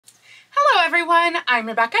everyone, I'm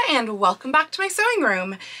Rebecca and welcome back to my sewing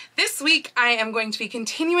room. This week I am going to be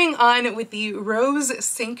continuing on with the rose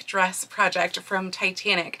sink dress project from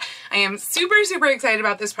Titanic. I am super excited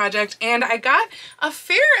about this project and I got a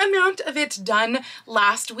fair amount of it done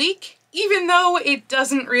last week, even though it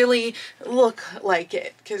doesn't really look like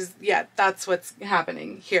it, because yeah, that's what's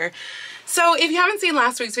happening here. So if you haven't seen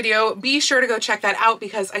last week's video, be sure to go check that out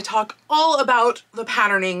because I talk all about the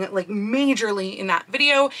patterning like majorly in that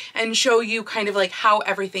video and show you kind of like how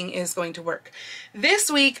everything is going to work. This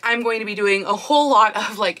week I'm going to be doing a whole lot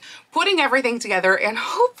of like putting everything together and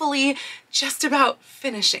hopefully just about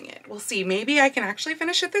finishing it. We'll see, maybe I can actually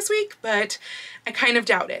finish it this week, but I kind of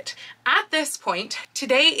doubt it. At this point,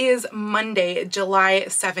 today is Monday, July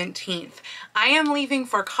 17th. I am leaving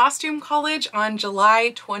for costume college on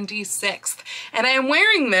July 26th, and I am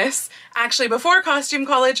wearing this actually before costume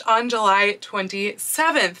college on July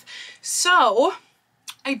 27th. So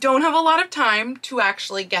I don't have a lot of time to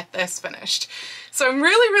actually get this finished. So I'm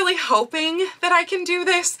really hoping that I can do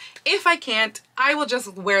this. If I can't, I will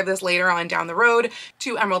just wear this later on down the road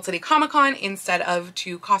to Emerald City Comic Con instead of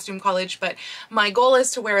to costume college. But my goal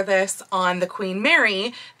is to wear this on the Queen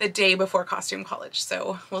Mary the day before costume college.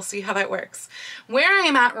 So we'll see how that works. Where I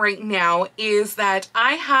am at right now is that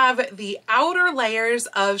I have the outer layers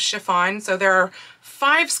of chiffon. So there are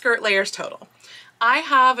 5 skirt layers total. I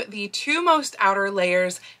have the 2 most outer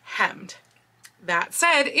layers hemmed. That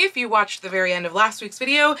said, if you watched the very end of last week's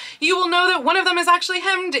video, you will know that one of them is actually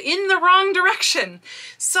hemmed in the wrong direction.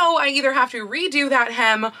 So I either have to redo that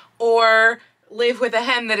hem or live with a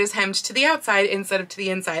hem that is hemmed to the outside instead of to the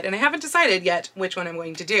inside. And I haven't decided yet which one I'm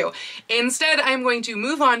going to do. Instead, I'm going to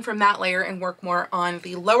move on from that layer and work more on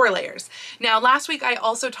the lower layers. Now, last week I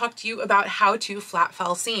also talked to you about how to flat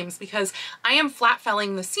fell seams because I am flat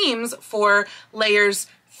felling the seams for layers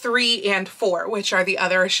 3 and 4, which are the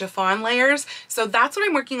other chiffon layers. So that's what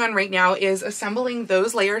I'm working on right now, is assembling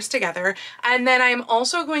those layers together. And then I'm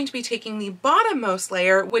also going to be taking the bottommost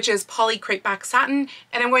layer, which is poly crepeback satin,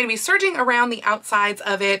 and I'm going to be serging around the outsides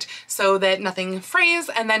of it so that nothing frays,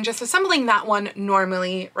 and then just assembling that one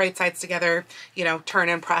normally, right sides together, you know, turn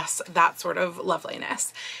and press, that sort of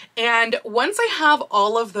loveliness. And once I have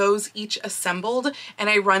all of those each assembled and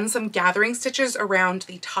I run some gathering stitches around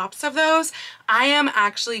the tops of those, I am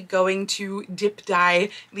actually going to dip dye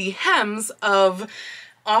the hems of,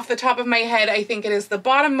 off the top of my head, I think it is the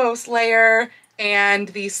bottommost layer and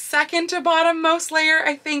the second to bottommost layer,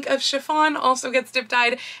 I think, of chiffon also gets dip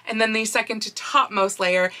dyed, and then the second to topmost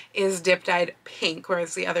layer is dip dyed pink,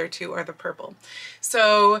 whereas the other 2 are the purple.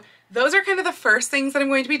 So those are kind of the first things that I'm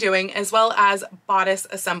going to be doing, as well as bodice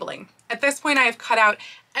assembling. At this point, I have cut out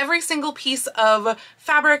every single piece of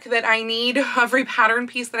fabric that I need, every pattern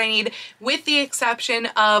piece that I need, with the exception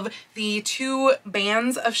of the 2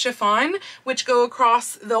 bands of chiffon, which go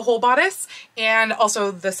across the whole bodice, and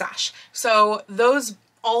also the sash. So those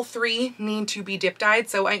all 3 need to be dip dyed,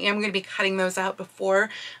 so I am going to be cutting those out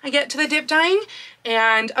before I get to the dip dyeing.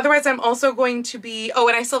 And otherwise I'm also going to be, oh,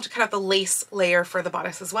 and I still have to cut out the lace layer for the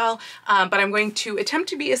bodice as well, but I'm going to attempt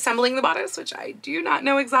to be assembling the bodice, which I do not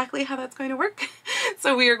know exactly how that's going to work.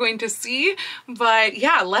 So we are going to see, but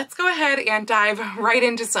yeah, let's go ahead and dive right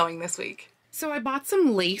into sewing this week. So I bought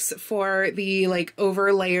some lace for the like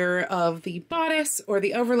overlayer of the bodice, or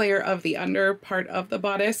the overlayer of the under part of the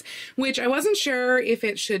bodice, which I wasn't sure if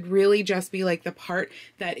it should really just be like the part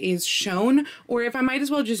that is shown, or if I might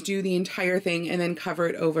as well just do the entire thing and then cover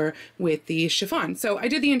it over with the chiffon. So I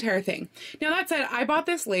did the entire thing. Now that said, I bought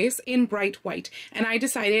this lace in bright white, and I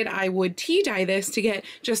decided I would tea dye this to get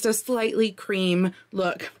just a slightly cream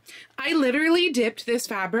look. I literally dipped this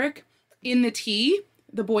fabric in the tea,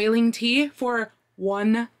 the boiling tea, for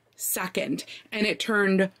 1 second, and it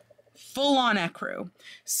turned full on ecru.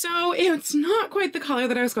 So it's not quite the color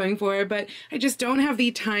that I was going for, but I just don't have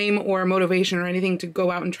the time or motivation or anything to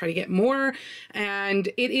go out and try to get more. And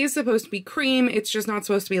it is supposed to be cream. It's just not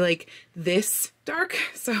supposed to be like this dark.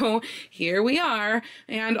 So here we are.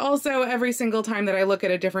 And also every single time that I look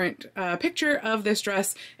at a different picture of this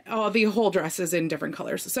dress, the whole dress is in different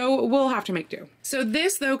colors. So we'll have to make do. So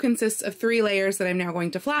this though consists of 3 layers that I'm now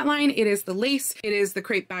going to flatline. It is the lace, it is the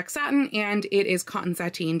crepeback satin, and it is cotton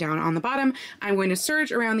sateen down on the bottom. I'm going to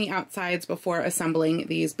serge around the outsides before assembling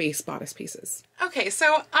these base bodice pieces. Okay,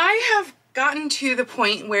 so I have gotten to the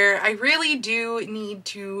point where I really do need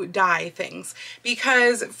to dye things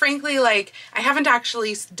because frankly, like, I haven't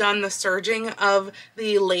actually done the serging of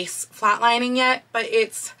the lace flatlining yet, but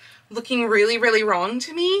it's looking really wrong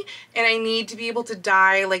to me, and I need to be able to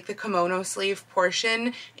dye like the kimono sleeve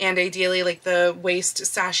portion and ideally like the waist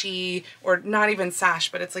sashy, or not even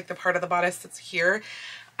sash, but it's like the part of the bodice that's here.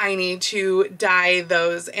 I need to dye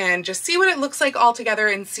those and just see what it looks like all together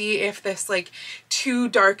and see if this like too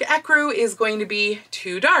dark ecru is going to be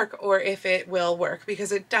too dark or if it will work,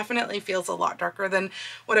 because it definitely feels a lot darker than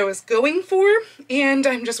what I was going for, and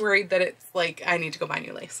I'm just worried that it's like I need to go buy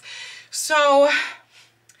new lace. So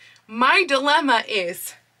my dilemma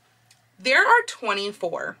is there are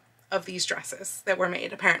 24 of these dresses that were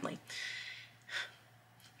made, apparently.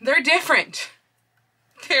 They're different.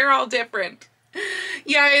 They're all different.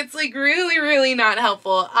 Yeah, it's like really, really not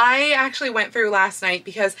helpful. I actually went through last night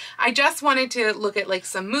because I just wanted to look at like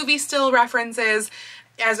some movie still references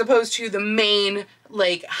as opposed to the main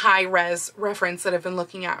like high res reference that I've been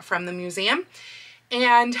looking at from the museum.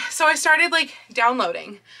 And so I started like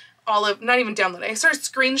downloading all of, not even downloading, I started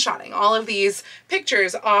screenshotting all of these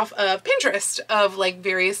pictures off of Pinterest of like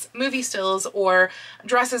various movie stills or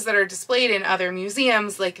dresses that are displayed in other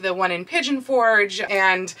museums, like the one in Pigeon Forge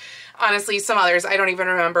and honestly some others. I don't even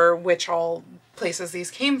remember which all places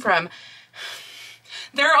these came from.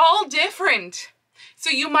 They're all different.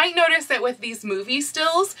 So you might notice that with these movie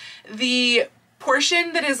stills, the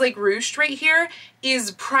portion that is like ruched right here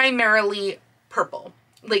is primarily purple.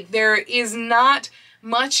 Like there is not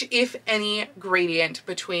much, if any, gradient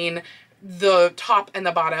between the top and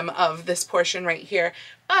the bottom of this portion right here.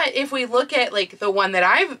 But if we look at like the one that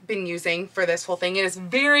I've been using for this whole thing, it is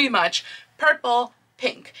very much purple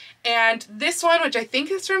pink. And this one, which I think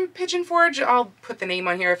is from Pigeon Forge, I'll put the name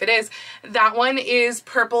on here if it is, that one is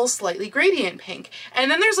purple slightly gradient pink. And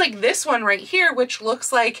then there's like this one right here, which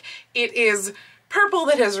looks like it is purple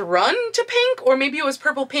that has run to pink, or maybe it was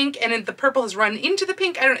purple pink and the purple has run into the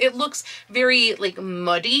pink. I don't know, it looks very like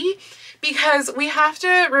muddy, because we have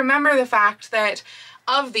to remember the fact that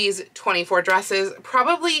of these 24 dresses,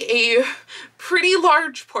 probably a pretty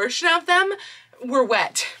large portion of them were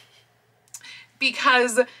wet,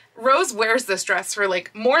 because Rose wears this dress for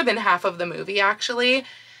like more than half of the movie actually,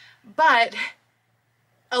 but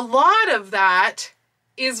a lot of that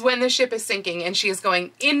is when the ship is sinking and she is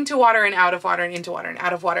going into water and out of water and into water and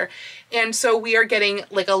out of water. And so we are getting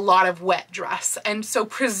like a lot of wet dress. And so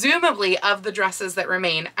presumably of the dresses that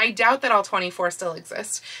remain, I doubt that all 24 still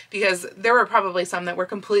exist, because there were probably some that were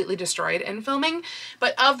completely destroyed in filming,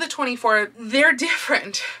 but of the 24, they're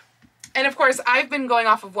different. And of course I've been going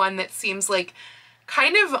off of one that seems like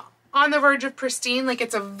kind of on the verge of pristine, like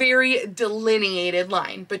it's a very delineated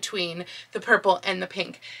line between the purple and the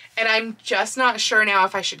pink. And I'm just not sure now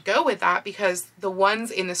if I should go with that, because the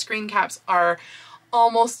ones in the screen caps are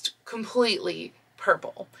almost completely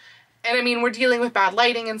purple. And I mean, we're dealing with bad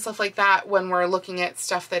lighting and stuff like that when we're looking at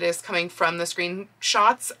stuff that is coming from the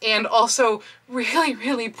screenshots, and also really,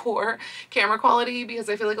 really poor camera quality, because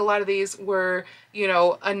I feel like a lot of these were, you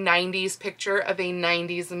know, a 90s picture of a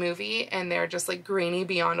 90s movie and they're just like grainy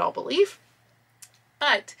beyond all belief.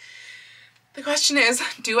 But the question is,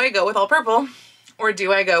 do I go with all purple or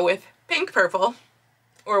do I go with pink purple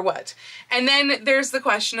or what? And then there's the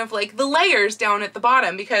question of like the layers down at the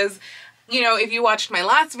bottom, because you know, if you watched my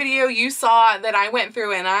last video, you saw that I went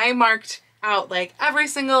through and I marked out like every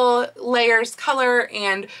single layer's color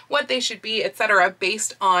and what they should be, etc.,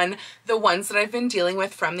 based on the ones that I've been dealing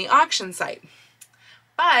with from the auction site.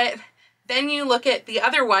 But then you look at the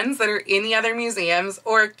other ones that are in the other museums,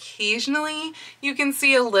 or occasionally you can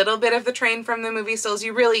see a little bit of the train from the movie stills.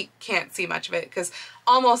 You really can't see much of it, because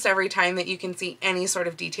almost every time that you can see any sort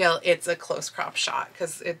of detail, it's a close crop shot,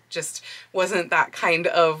 because it just wasn't that kind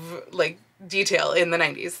of like detail in the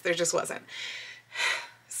 90s. There just wasn't.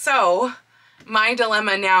 So my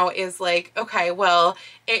dilemma now is like, okay, well,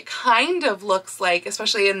 it kind of looks like,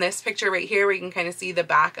 especially in this picture right here where you can kind of see the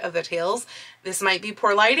back of the tails, this might be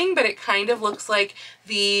poor lighting, but it kind of looks like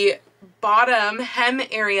the bottom hem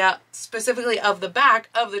area, specifically of the back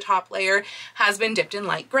of the top layer, has been dipped in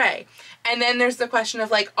light gray. And then there's the question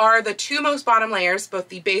of like, are the two most bottom layers, both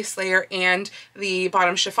the base layer and the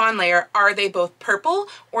bottom chiffon layer, are they both purple,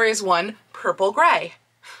 or is one purple gray?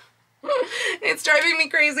 It's driving me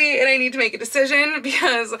crazy and I need to make a decision,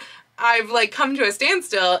 because I've like come to a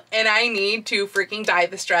standstill and I need to freaking dye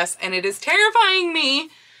this dress and it is terrifying me.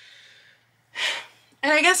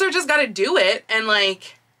 And I guess I've just got to do it and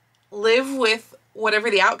like live with whatever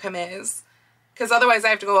the outcome is, because otherwise I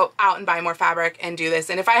have to go out and buy more fabric and do this.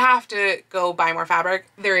 And if I have to go buy more fabric,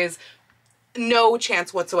 there is no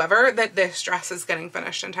chance whatsoever that this dress is getting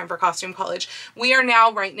finished in time for costume college. We are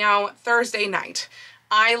now, right now, Thursday night.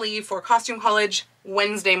 I leave for costume college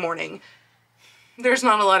Wednesday morning. There's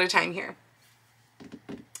not a lot of time here.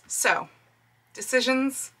 So,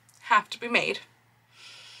 decisions have to be made.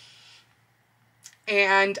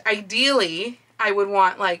 And ideally, I would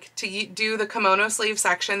want like to do the kimono sleeve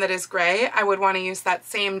section that is gray, I would want to use that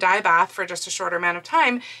same dye bath for just a shorter amount of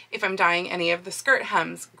time if I'm dyeing any of the skirt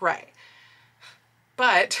hems gray.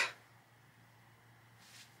 But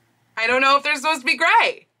I don't know if they're supposed to be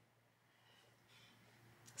gray.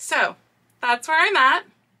 So that's where I'm at.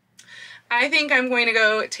 I think I'm going to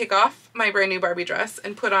go take off my brand new Barbie dress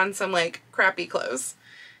and put on some like crappy clothes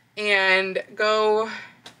and go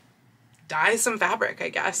dye some fabric, I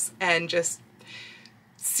guess, and just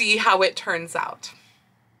see how it turns out.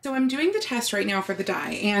 So I'm doing the test right now for the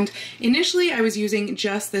dye, and initially I was using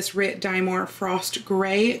just this Rit Dye More Frost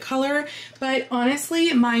Gray color, but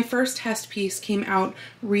honestly my first test piece came out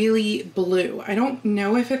really blue. I don't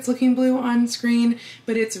know if it's looking blue on screen,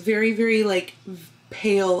 but it's very, very like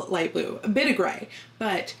pale light blue, a bit of gray,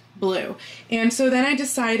 but blue. And so then I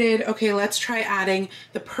decided, okay, let's try adding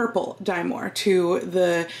the purple Dye More to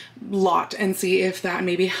the lot and see if that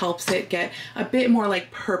maybe helps it get a bit more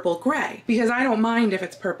like purple gray, because I don't mind if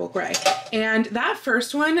it's purple gray. And that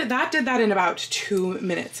first one, that did that in about 2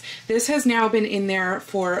 minutes. This has now been in there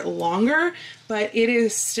for longer, but it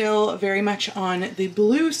is still very much on the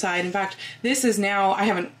blue side. In fact, this is now, I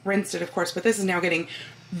haven't rinsed it of course, but this is now getting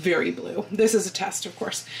very blue. This is a test, of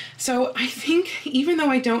course. So I think even though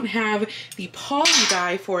I don't have the poly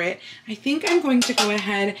dye for it, I think I'm going to go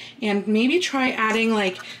ahead and maybe try adding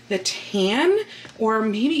like the tan or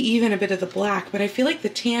maybe even a bit of the black, but I feel like the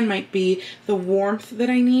tan might be the warmth that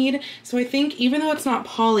I need. So I think even though it's not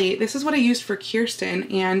poly, this is what I used for Kirsten,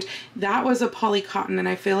 and that was a poly cotton, and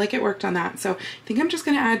I feel like it worked on that. So I think I'm just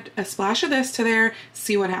gonna add a splash of this to there,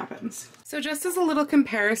 see what happens. So just as a little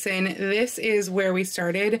comparison, this is where we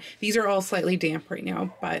started. These are all slightly damp right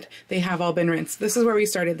now, but they have all been rinsed. This is where we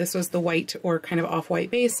started. This was the white or kind of off-white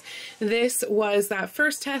base. This was that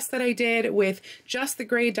first test that I did with just the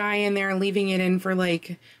gray dye in there, leaving it in for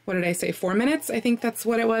like, what did I say, 4 minutes? I think that's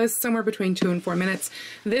what it was, somewhere between 2 and 4 minutes.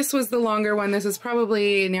 This was the longer one. This is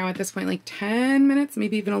probably now at this point like 10 minutes,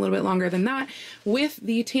 maybe even a little bit longer than that, with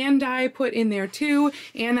the tan dye put in there too,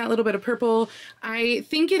 and that little bit of purple. I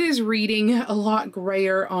think it is reading a lot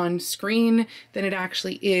grayer on screen than it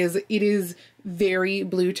actually is. It is very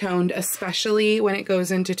blue toned, especially when it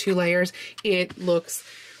goes into 2 layers. It looks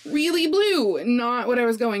really blue, not what I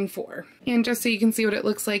was going for. And just so you can see what it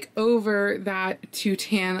looks like over that 2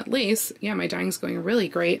 tan lace, yeah, my dyeing's going really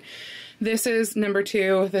great. This is number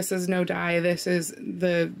 2, this is no dye, this is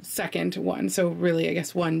the second one. So really, I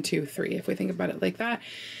guess 1, 2, 3, if we think about it like that.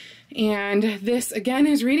 And this again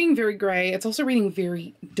is reading very gray. It's also reading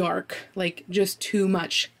very dark, like just too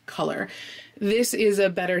much color. This is a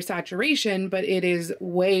better saturation, but it is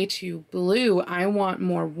way too blue. I want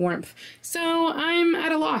more warmth. So I'm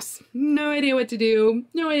at a loss. No idea what to do.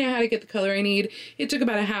 No idea how to get the color I need. It took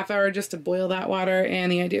about a half hour just to boil that water,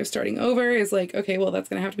 and the idea of starting over is like, okay, well, that's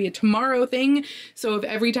gonna have to be a tomorrow thing. So if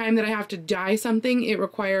every time that I have to dye something, it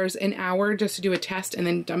requires an hour just to do a test and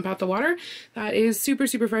then dump out the water, that is super,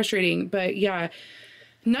 super frustrating. But yeah,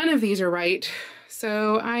 none of these are right.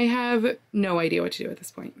 So I have no idea what to do at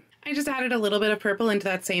this point. I just added a little bit of purple into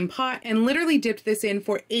that same pot and literally dipped this in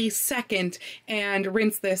for a second and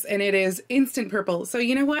rinsed this, and it is instant purple. So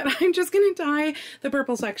you know what? I'm just gonna dye the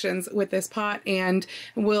purple sections with this pot and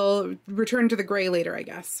we'll return to the gray later, I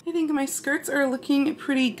guess. I think my skirts are looking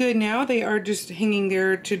pretty good now. They are just hanging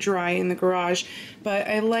there to dry in the garage, but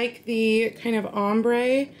I like the kind of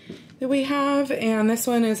ombre that we have, and this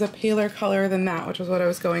one is a paler color than that, which was what I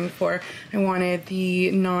was going for. I wanted the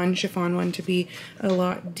non-chiffon one to be a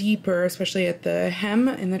lot deeper, especially at the hem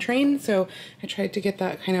in the train, so I tried to get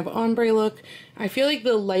that kind of ombre look. I feel like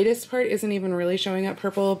the lightest part isn't even really showing up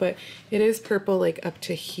purple, but it is purple like up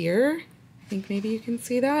to here. I think maybe you can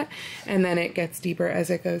see that, and then it gets deeper as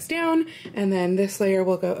it goes down, and then this layer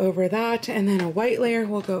will go over that, and then a white layer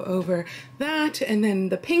will go over that, and then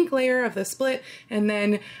the pink layer of the split, and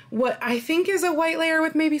then what I think is a white layer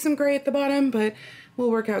with maybe some gray at the bottom, but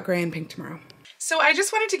we'll work out gray and pink tomorrow. So I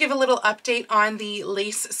just wanted to give a little update on the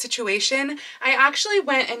lace situation. I actually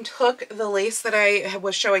went and took the lace that I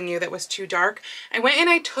was showing you that was too dark. I went and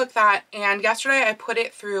I took that, and yesterday I put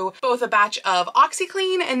it through both a batch of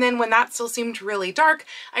OxyClean, and then when that still seemed really dark,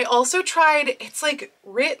 I also tried, it's like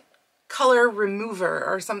Rit color remover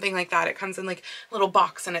or something like that. It comes in like a little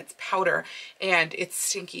box and it's powder, and it's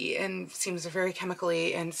stinky and seems very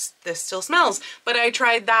chemically, and this still smells, but I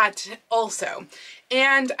tried that also.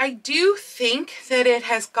 And I do think that it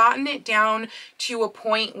has gotten it down to a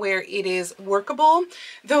point where it is workable.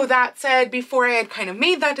 Though that said, before I had kind of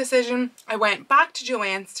made that decision, I went back to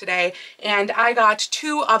Joann's today and I got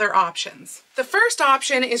 2 other options. The first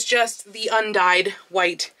option is just the undyed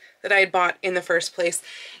white that I had bought in the first place.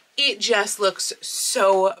 it just looks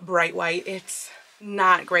so bright white. It's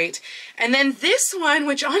not great. And then this one,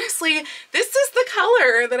 which honestly, this is the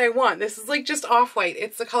color that I want. This is like just off-white.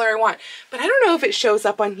 It's the color I want. But I don't know if it shows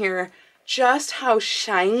up on here just how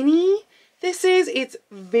shiny this is. It's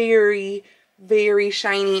very, very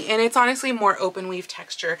shiny, and it's honestly more open weave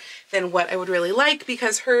texture than what I would really like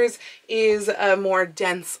because hers is a more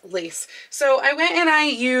dense lace. So I went and I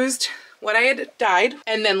used what I had dyed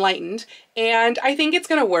and then lightened, and I think it's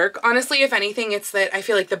gonna work. Honestly, if anything, it's that I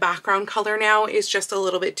feel like the background color now is just a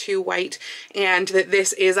little bit too white and that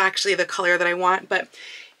this is actually the color that I want, but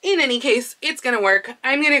in any case, it's gonna work.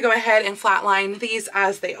 I'm gonna go ahead and flatline these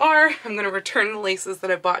as they are. I'm gonna return the laces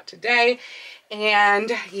that I bought today.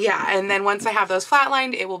 And yeah, and then once I have those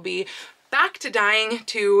flatlined, it will be back to dyeing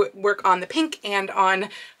to work on the pink and on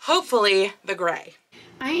hopefully the gray.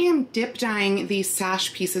 I am dip dyeing these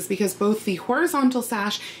sash pieces because both the horizontal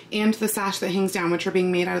sash and the sash that hangs down, which are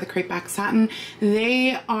being made out of the crepe back satin,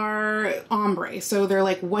 they are ombre. So they're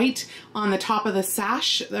like white on the top of the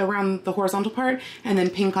sash around the horizontal part and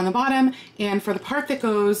then pink on the bottom. And for the part that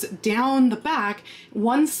goes down the back,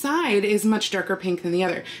 one side is much darker pink than the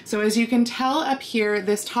other. So as you can tell up here,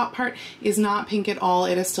 this top part is not pink at all.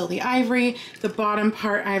 It is still the ivory. The bottom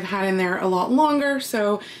part I've had in there a lot longer.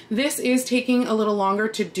 So this is taking a little longer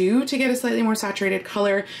to do to get a slightly more saturated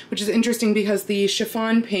color, which is interesting because the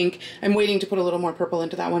chiffon pink, I'm waiting to put a little more purple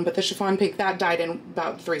into that one, but the chiffon pink, that dyed in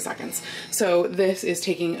about 3 seconds. So this is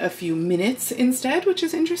taking a few minutes instead, which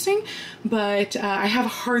is interesting, but I have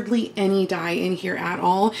hardly any dye in here at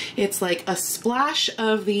all. It's like a splash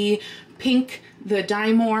of the pink, the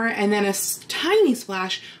dye more, and then a tiny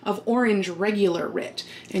splash of orange regular Rit.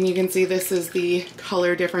 And you can see this is the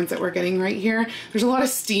color difference that we're getting right here. There's a lot of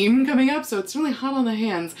steam coming up, so it's really hot on the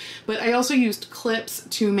hands. But I also used clips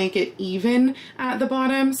to make it even at the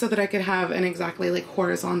bottom so that I could have an exactly like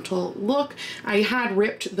horizontal look. I had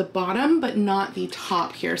ripped the bottom, but not the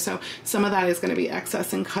top here. So some of that is gonna be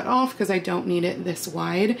excess and cut off because I don't need it this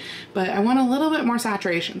wide, but I want a little bit more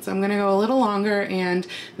saturation. So I'm gonna go a little longer and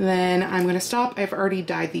then I'm gonna stop. I've already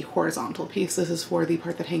dyed the horizontal piece. This is for the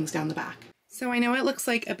part that hangs down the back. So I know it looks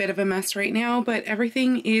like a bit of a mess right now, but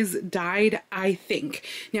everything is dyed, I think.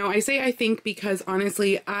 Now I say I think because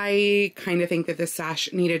honestly, I kind of think that this sash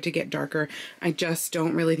needed to get darker. I just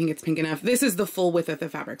don't really think it's pink enough. This is the full width of the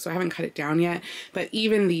fabric, so I haven't cut it down yet, but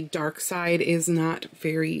even the dark side is not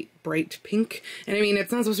very bright pink. And I mean,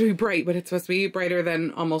 it's not supposed to be bright, but it's supposed to be brighter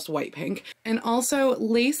than almost white pink. And also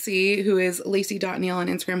Lacey, who is Lacey.Neil on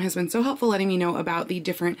Instagram, has been so helpful letting me know about the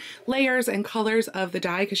different layers and colors of the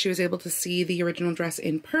dye because she was able to see the original dress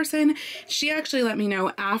in person. She actually let me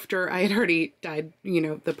know after I had already dyed, you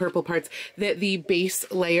know, the purple parts, that the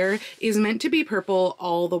base layer is meant to be purple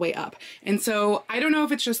all the way up. And so I don't know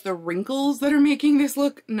if it's just the wrinkles that are making this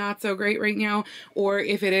look not so great right now, or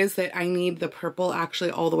if it is that I need the purple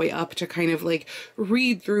actually all the way up to kind of like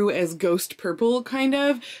read through as ghost purple kind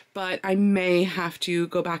of, but I may have to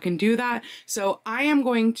go back and do that. So I am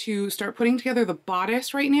going to start putting together the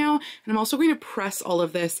bodice right now, and I'm also going to press all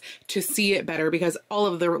of this to see it better because all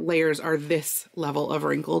of the layers are this level of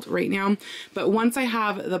wrinkled right now. But once I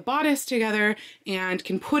have the bodice together and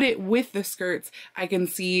can put it with the skirts, I can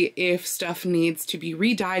see if stuff needs to be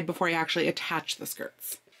re-dyed before I actually attach the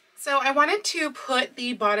skirts. So I wanted to put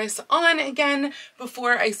the bodice on again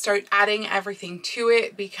before I start adding everything to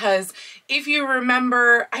it because if you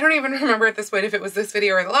remember, I don't even remember at this point if it was this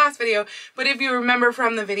video or the last video, but if you remember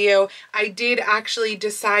from the video, I did actually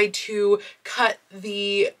decide to cut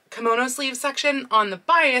the kimono sleeve section on the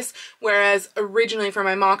bias, whereas originally for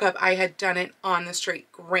my mock-up I had done it on the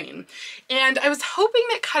straight grain. And I was hoping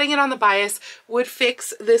that cutting it on the bias would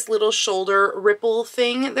fix this little shoulder ripple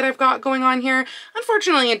thing that I've got going on here.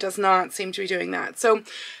 Unfortunately, it does not seem to be doing that. So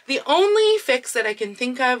the only fix that I can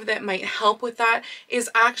think of that might help with that is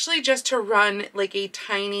actually just to run like a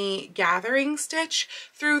tiny gathering stitch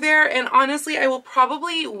through there. And honestly, I will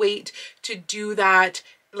probably wait to do that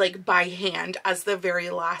like by hand as the very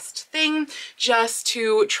last thing, just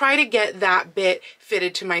to try to get that bit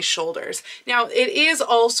fitted to my shoulders. Now it is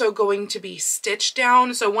also going to be stitched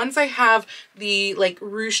down, so once I have the like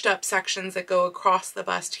ruched up sections that go across the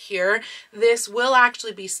bust here, this will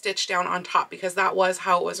actually be stitched down on top because that was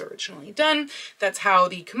how it was originally done. That's how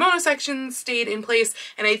the kimono section stayed in place,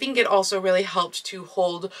 and I think it also really helped to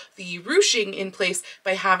hold the ruching in place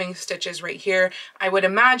by having stitches right here. I would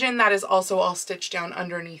imagine that is also all stitched down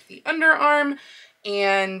underneath the underarm,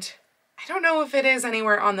 and I don't know if it is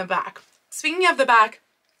anywhere on the back. Speaking of the back,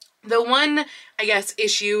 the one, I guess,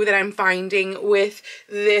 issue that I'm finding with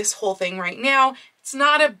this whole thing right now, it's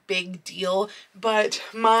not a big deal, but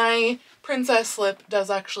my princess slip does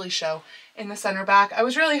actually show in the center back. I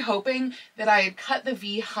was really hoping that I had cut the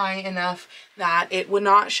V high enough that it would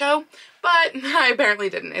not show, but I apparently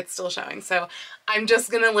didn't. It's still showing, so I'm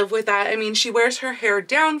just gonna live with that. I mean, she wears her hair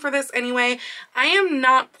down for this anyway. I am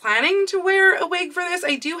not planning to wear a wig for this.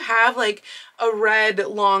 I do have like a red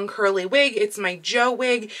long curly wig. It's my Joe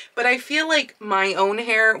wig, but I feel like my own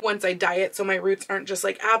hair, once I dye it so my roots aren't just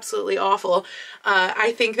like absolutely awful,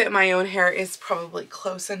 I think that my own hair is probably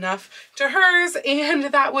close enough to hers, and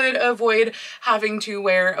that would avoid having to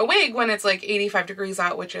wear a wig when it's like 85 degrees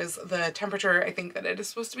out, which is the temperature I think that it is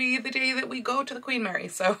supposed to be the day that we go to the Queen Mary.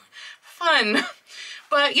 So fun.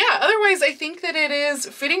 But yeah, otherwise I think that it is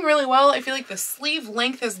fitting really well. I feel like the sleeve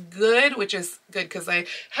length is good, which is good because I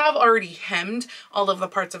have already hemmed all of the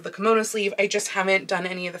parts of the kimono sleeve. I just haven't done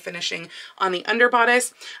any of the finishing on the under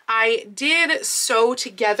bodice. I did sew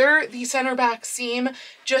together the center back seam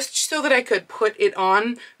just so that I could put it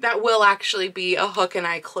on. That will actually be a hook and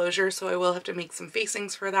eye closure, so I will have to make some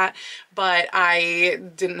facings for that, but I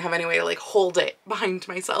didn't have any way to like hold it behind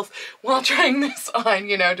myself while trying this on,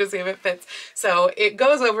 you know, to see if it fits. So it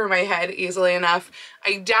goes over my head easily enough.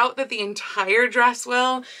 I doubt that the entire dress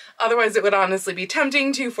will, otherwise it would honestly be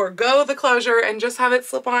tempting to forego the closure and just have it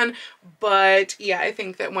slip on. But yeah, I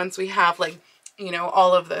think that once we have like, you know,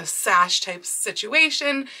 all of the sash type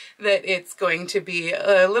situation, that it's going to be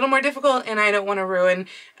a little more difficult, and I don't want to ruin,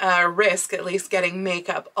 risk at least getting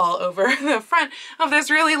makeup all over the front of this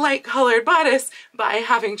really light colored bodice by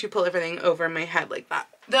having to pull everything over my head like that.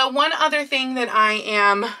 The one other thing that I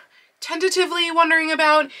am tentatively wondering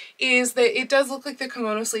about is that it does look like the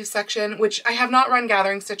kimono sleeve section, which I have not run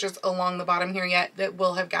gathering stitches along the bottom here yet, that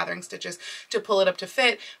will have gathering stitches to pull it up to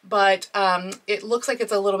fit, but it looks like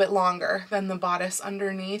it's a little bit longer than the bodice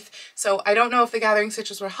underneath. So I don't know if the gathering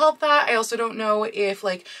stitches will help that. I also don't know if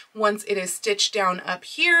like once it is stitched down up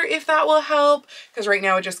here, if that will help, because right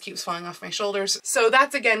now it just keeps falling off my shoulders. So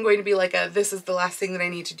that's again going to be like a, this is the last thing that I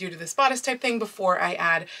need to do to this bodice type thing before I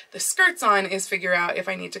add the skirts on, is figure out if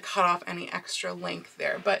I need to cut off any extra length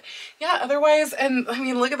there. But yeah, otherwise, and I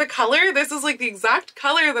mean, look at the color. This is like the exact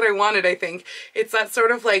color that I wanted, I think. It's that sort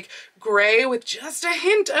of like gray with just a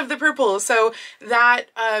hint of the purple. So that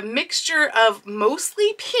mixture of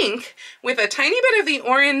mostly pink with a tiny bit of the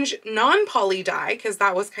orange non-poly dye, because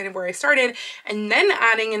that was kind of where I started, and then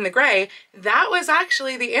adding in the gray, that was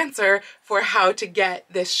actually the answer for how to get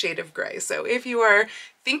this shade of gray. So if you are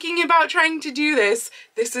thinking about trying to do this,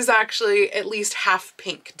 this is actually at least half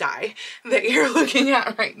pink dye that you're looking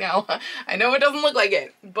at right now. I know it doesn't look like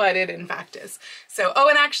it, but it in fact is. So, oh,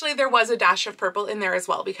 and actually there was a dash of purple in there as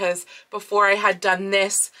well, because before I had done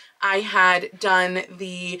this, I had done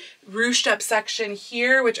the ruched up section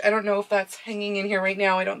here, which I don't know if that's hanging in here right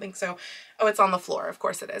now. I don't think so. Oh, it's on the floor. Of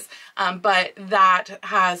course it is. But that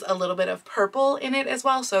has a little bit of purple in it as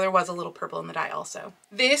well. So there was a little purple in the dye also.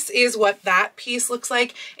 This is what that piece looks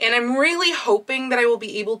like. And I'm really hoping that I will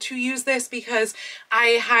be able to use this, because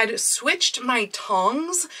I had switched my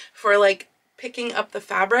tongs for like picking up the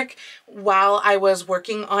fabric while I was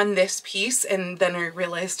working on this piece, and then I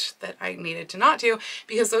realized that I needed to not do,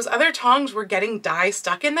 because those other tongs were getting dye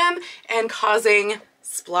stuck in them and causing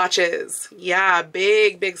splotches. Yeah,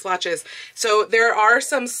 big splotches. So there are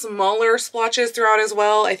some smaller splotches throughout as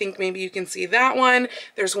well. I think maybe you can see that one.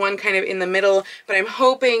 There's one kind of in the middle, but I'm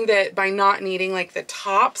hoping that by not needing like the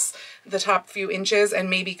top few inches and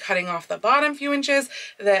maybe cutting off the bottom few inches,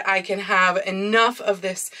 that I can have enough of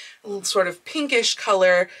this sort of pinkish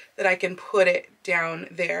color that I can put it down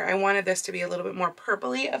there. I wanted this to be a little bit more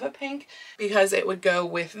purpley of a pink, because it would go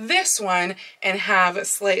with this one and have a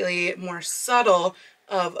slightly more subtle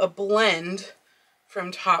of a blend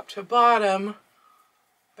from top to bottom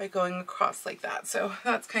by going across like that. So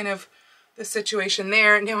that's kind of the situation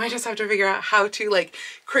there. Now I just have to figure out how to like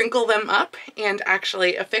crinkle them up and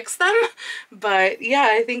actually affix them. But yeah,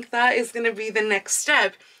 I think that is going to be the next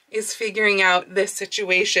step, is figuring out this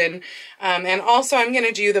situation. And also I'm going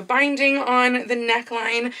to do the binding on the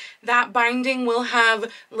neckline. That binding will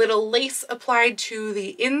have little lace applied to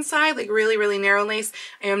the inside, like really narrow lace.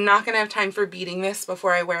 I am not going to have time for beading this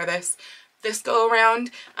before I wear this go around.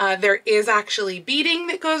 There is actually beading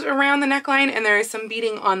that goes around the neckline, and there is some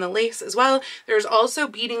beading on the lace as well. There's also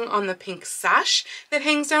beading on the pink sash that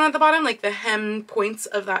hangs down at the bottom, like the hem points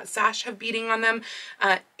of that sash have beading on them.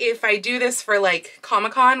 If I do this for like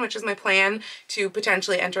Comic-Con, which is my plan to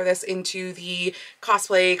potentially enter this into the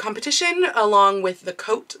cosplay competition along with the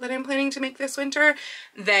coat that I'm planning to make this winter,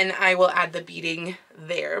 then I will add the beading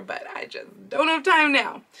there, but I just don't have time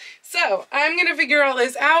now. So I'm gonna figure all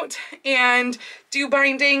this out and do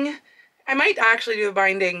binding. I might actually do the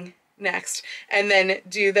binding next, and then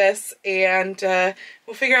do this, and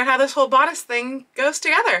we'll figure out how this whole bodice thing goes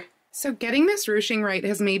together. So getting this ruching right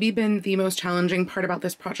has maybe been the most challenging part about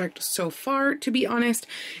this project so far, to be honest.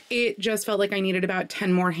 It just felt like I needed about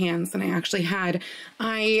 10 more hands than I actually had.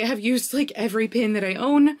 I have used like every pin that I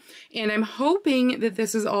own, and I'm hoping that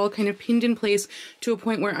this is all kind of pinned in place to a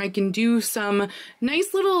point where I can do some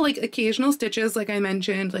nice little like occasional stitches, like I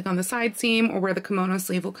mentioned, like on the side seam or where the kimono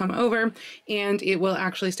sleeve will come over, and it will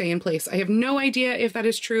actually stay in place. I have no idea if that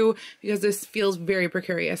is true because this feels very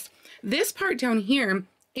precarious. This part down here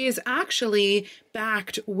is actually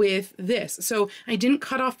backed with this. So I didn't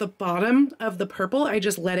cut off the bottom of the purple, I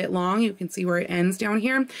just let it long. You can see where it ends down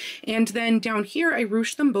here. And then down here, I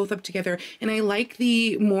ruched them both up together, and I like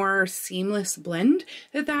the more seamless blend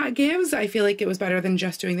that that gives. I feel like it was better than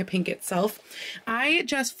just doing the pink itself. I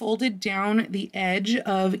just folded down the edge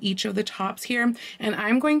of each of the tops here, and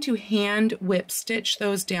I'm going to hand whip stitch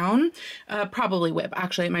those down. Probably whip,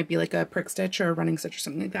 actually it might be like a prick stitch or a running stitch or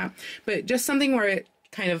something like that, but just something where it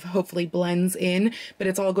kind of hopefully blends in, but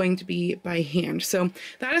it's all going to be by hand. So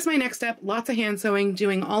that is my next step. Lots of hand sewing,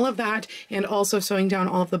 doing all of that, and also sewing down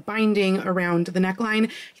all of the binding around the neckline.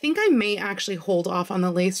 I think I may actually hold off on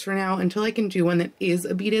the lace for now until I can do one that is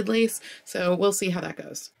a beaded lace. So we'll see how that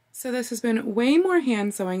goes. So this has been way more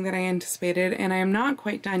hand sewing than I anticipated, and I am not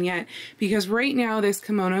quite done yet because right now this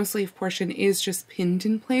kimono sleeve portion is just pinned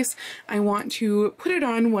in place. I want to put it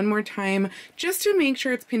on one more time just to make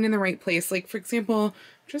sure it's pinned in the right place. Like for example,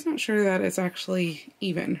 I'm just not sure that it's actually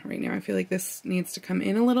even right now. I feel like this needs to come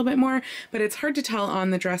in a little bit more, but it's hard to tell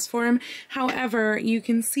on the dress form. However, you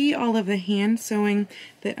can see all of the hand sewing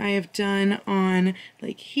that I have done on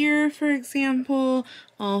like here, for example,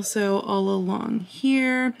 also all along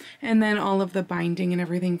here, and then all of the binding and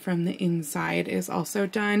everything from the inside is also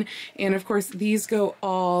done. And of course, these go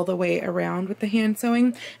all the way around with the hand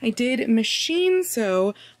sewing. I did machine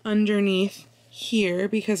sew underneath here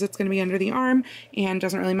because it's going to be under the arm and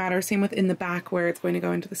doesn't really matter. Same with in the back where it's going to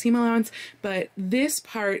go into the seam allowance, but this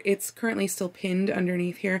part it's currently still pinned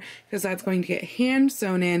underneath here because that's going to get hand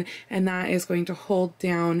sewn in, and that is going to hold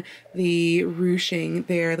down the ruching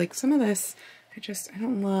there. Like some of this, I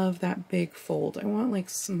don't love that big fold. I want like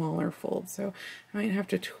smaller folds, so I might have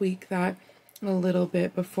to tweak that a little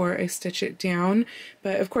bit before I stitch it down.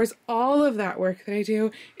 But of course, all of that work that I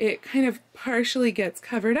do, it kind of partially gets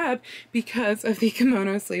covered up because of the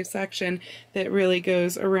kimono sleeve section that really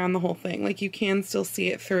goes around the whole thing. Like you can still see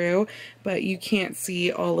it through, but you can't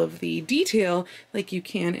see all of the detail like you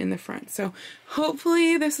can in the front. So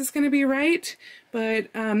hopefully this is going to be right. But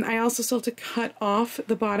I also still have to cut off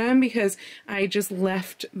the bottom because I just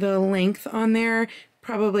left the length on there.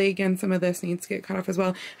 Probably, again, some of this needs to get cut off as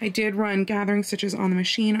well. I did run gathering stitches on the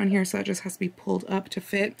machine on here, so that just has to be pulled up to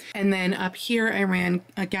fit. And then up here, I ran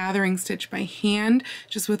a gathering stitch by hand,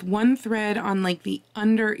 just with one thread on like the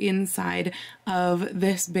under inside of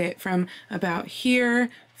this bit from about here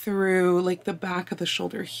through like the back of the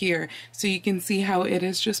shoulder here. So you can see how it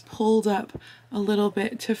is just pulled up a little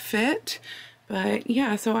bit to fit. But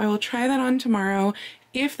yeah, so I will try that on tomorrow.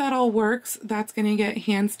 If that all works, that's going to get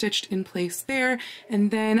hand stitched in place there,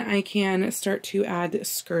 and then I can start to add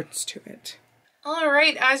skirts to it. All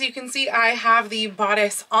right, as you can see, I have the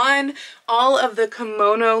bodice on. All of the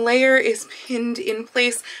kimono layer is pinned in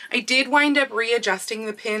place. I did wind up readjusting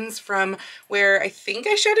the pins from where I think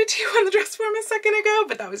I showed it to you on the dress form a second ago,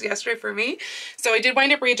 but that was yesterday for me. So I did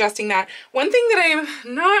wind up readjusting that. One thing that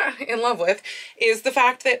I'm not in love with is the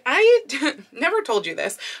fact that I never told you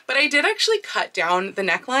this, but I did actually cut down the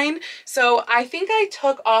neckline. So I think I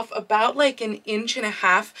took off about like 1.5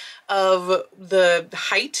 inches of the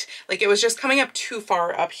height. Like it was just coming up too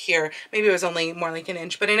far up here. Maybe it was only more like 1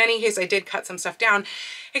 inch, but in any case, I did cut some stuff down,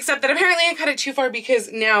 except that apparently I cut it too far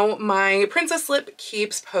because now my princess slip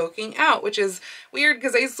keeps poking out, which is weird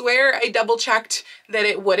because I swear I double checked that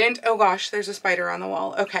it wouldn't. Oh gosh, there's a spider on the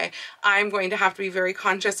wall. Okay, I'm going to have to be very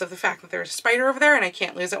conscious of the fact that there's a spider over there and I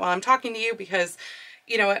can't lose it while I'm talking to you because,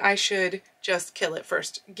 you know what, I should just kill it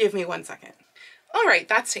first. Give me 1 second. All right,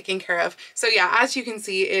 that's taken care of. So yeah, as you can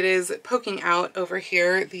see, it is poking out over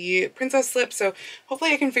here, the princess slip. So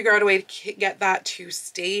hopefully I can figure out a way to get that to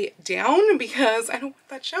stay down because I don't want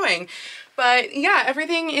that showing. But yeah,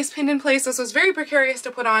 everything is pinned in place. This was very precarious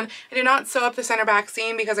to put on. I did not sew up the center back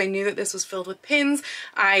seam because I knew that this was filled with pins.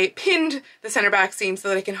 I pinned the center back seam so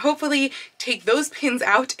that I can hopefully take those pins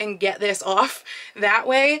out and get this off that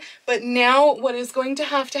way. But now what is going to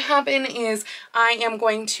have to happen is I am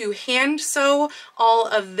going to hand sew all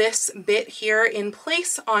of this bit here in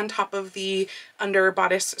place on top of the under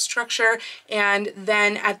bodice structure, and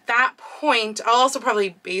then at that point I'll also probably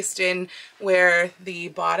baste in where the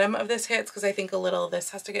bottom of this hits because I think a little of this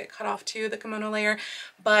has to get cut off too, the kimono layer.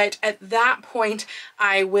 But at that point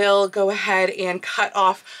I will go ahead and cut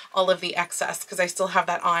off all of the excess because I still have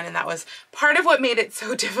that on, and that was part of what made it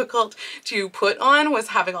so difficult to put on, was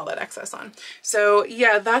having all that excess on. So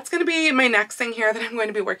yeah, that's going to be my next thing here that I'm going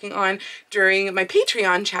to be working on during my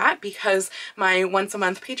Patreon chat, because my once a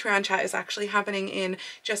month Patreon chat is actually happening in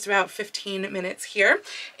just about 15 minutes here.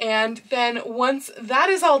 And then once that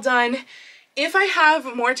is all done, if I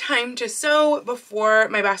have more time to sew before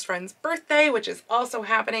my best friend's birthday, which is also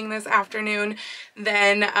happening this afternoon,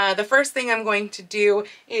 then the first thing I'm going to do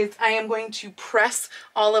is I am going to press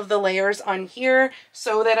all of the layers on here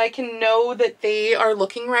so that I can know that they are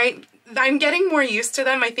looking right. I'm getting more used to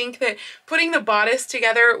them. I think that putting the bodice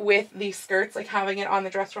together with the skirts, like having it on the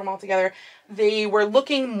dress form all together, they were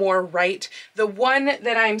looking more right. The one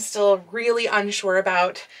that I'm still really unsure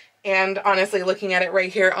about, and honestly looking at it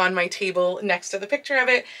right here on my table next to the picture of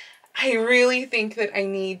it, I really think that I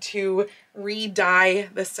need to re-dye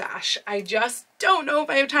the sash. I just don't know if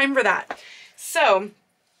I have time for that. So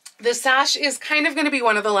the sash is kind of going to be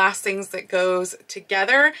one of the last things that goes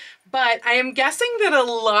together, but I am guessing that a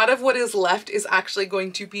lot of what is left is actually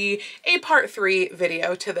going to be a part 3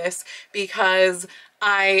 video to this, because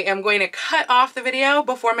I am going to cut off the video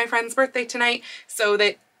before my friend's birthday tonight so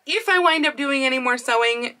that if I wind up doing any more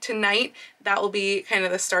sewing tonight, that will be kind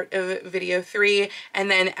of the start of video 3, and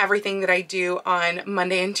then everything that I do on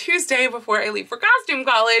Monday and Tuesday before I leave for costume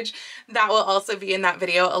college, that will also be in that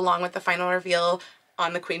video along with the final reveal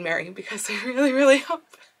on the Queen Mary, because I really, really hope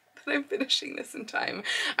that I'm finishing this in time.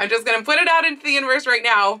 I'm just gonna put it out into the universe right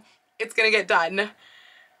now. It's gonna get done,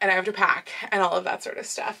 and I have to pack and all of that sort of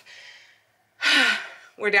stuff.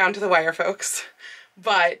 We're down to the wire, folks.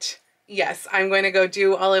 But yes, I'm going to go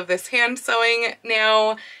do all of this hand sewing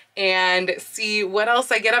now and see what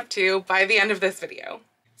else I get up to by the end of this video.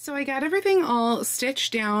 So I got everything all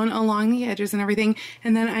stitched down along the edges and everything,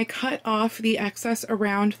 and then I cut off the excess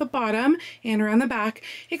around the bottom and around the back,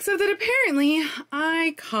 except that apparently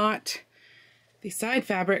I caught the side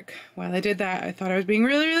fabric while I did that. I thought I was being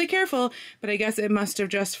really, really careful, but I guess it must have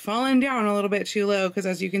just fallen down a little bit too low, because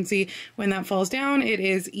as you can see, when that falls down, it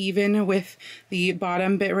is even with the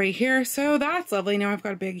bottom bit right here. So that's lovely. Now I've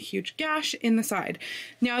got a big, huge gash in the side.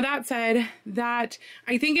 Now that said, that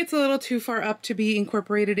I think it's a little too far up to be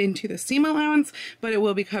incorporated into the seam allowance, but it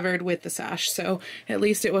will be covered with the sash. So at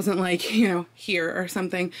least it wasn't like, you know, here or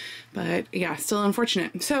something, but yeah, still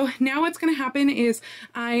unfortunate. So now what's going to happen is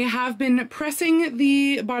I have been pressing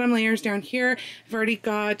the bottom layers down here. I've already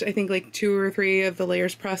got, I think, like 2 or 3 of the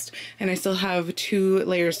layers pressed, and I still have 2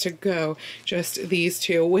 layers to go, just these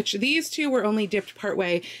 2, which these 2 were only dipped part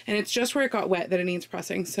way, and it's just where it got wet that it needs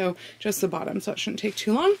pressing, so just the bottom, so it shouldn't take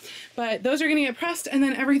too long. But those are going to get pressed, and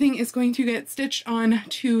then everything is going to get stitched on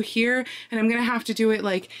to here, and I'm going to have to do it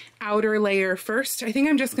like outer layer first. I think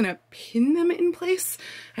I'm just going to pin them in place.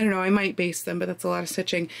 I don't know, I might baste them, but that's a lot of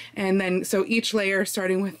stitching. And then, so each layer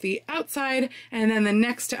starting with the outside, and then the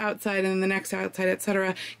next to outside, and then the next to outside,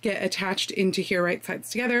 etc., get attached into here, right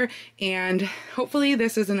sides together. And hopefully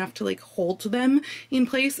this is enough to like hold them in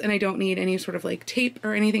place, and I don't need any sort of like tape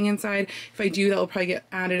or anything inside. If I do, that will probably get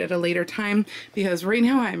added at a later time, because right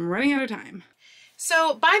now I'm running out of time.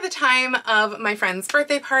 So by the time of my friend's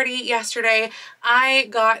birthday party yesterday, I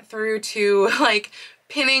got through to like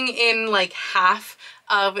pinning in like half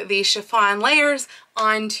of the chiffon layers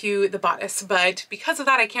onto the bodice, but because of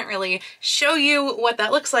that I can't really show you what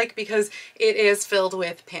that looks like because it is filled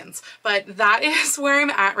with pins. But that is where I'm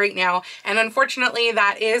at right now, and unfortunately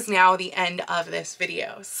that is now the end of this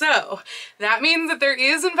video. So that means that there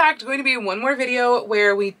is in fact going to be one more video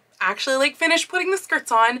where we actually like finish putting the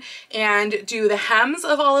skirts on and do the hems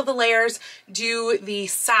of all of the layers, do the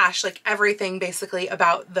sash, like everything basically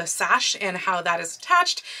about the sash and how that is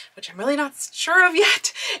attached, which I'm really not sure of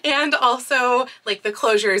yet, and also like the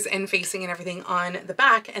closures and facing and everything on the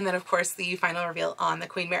back, and then of course the final reveal on the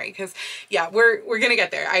Queen Mary, because yeah, we're gonna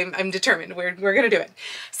get there. I'm determined. We're gonna do it.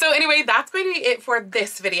 So anyway, that's going to be it for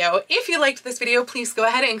this video. If you liked this video, please go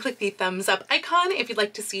ahead and click the thumbs up icon. If you'd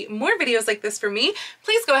like to see more videos like this from me,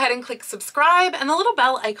 please go ahead ahead and click subscribe and the little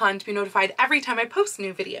bell icon to be notified every time I post a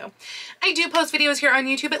new video. I do post videos here on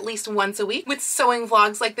YouTube at least once a week, with sewing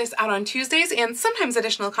vlogs like this out on Tuesdays and sometimes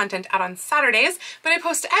additional content out on Saturdays, but I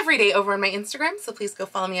post every day over on my Instagram, so please go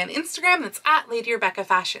follow me on Instagram. That's at Lady Rebecca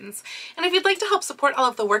Fashions. And if you'd like to help support all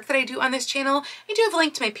of the work that I do on this channel, I do have a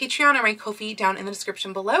link to my Patreon or my Ko-fi down in the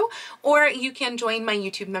description below, or you can join my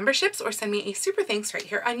YouTube memberships or send me a super thanks right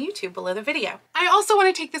here on YouTube below the video. I also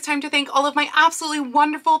want to take this time to thank all of my absolutely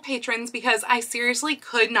wonderful patrons, because I seriously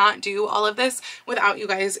could not do all of this without you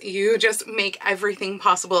guys. You just make everything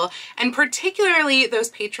possible, and particularly those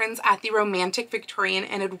patrons at the Romantic, Victorian,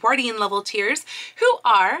 and Edwardian level tiers, who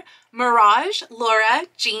are Mirage, Laura,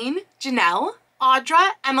 Jean, Janelle,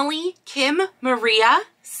 Audra, Emily, Kim, Maria,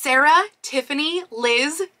 Sarah, Tiffany,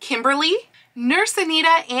 Liz, Kimberly, Nurse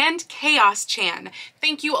Anita, and Chaos Chan.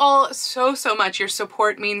 Thank you all so much. Your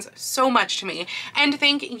support means so much to me. And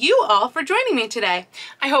thank you all for joining me today.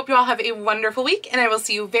 I hope you all have a wonderful week, and I will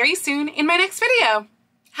see you very soon in my next video.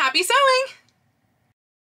 Happy sewing!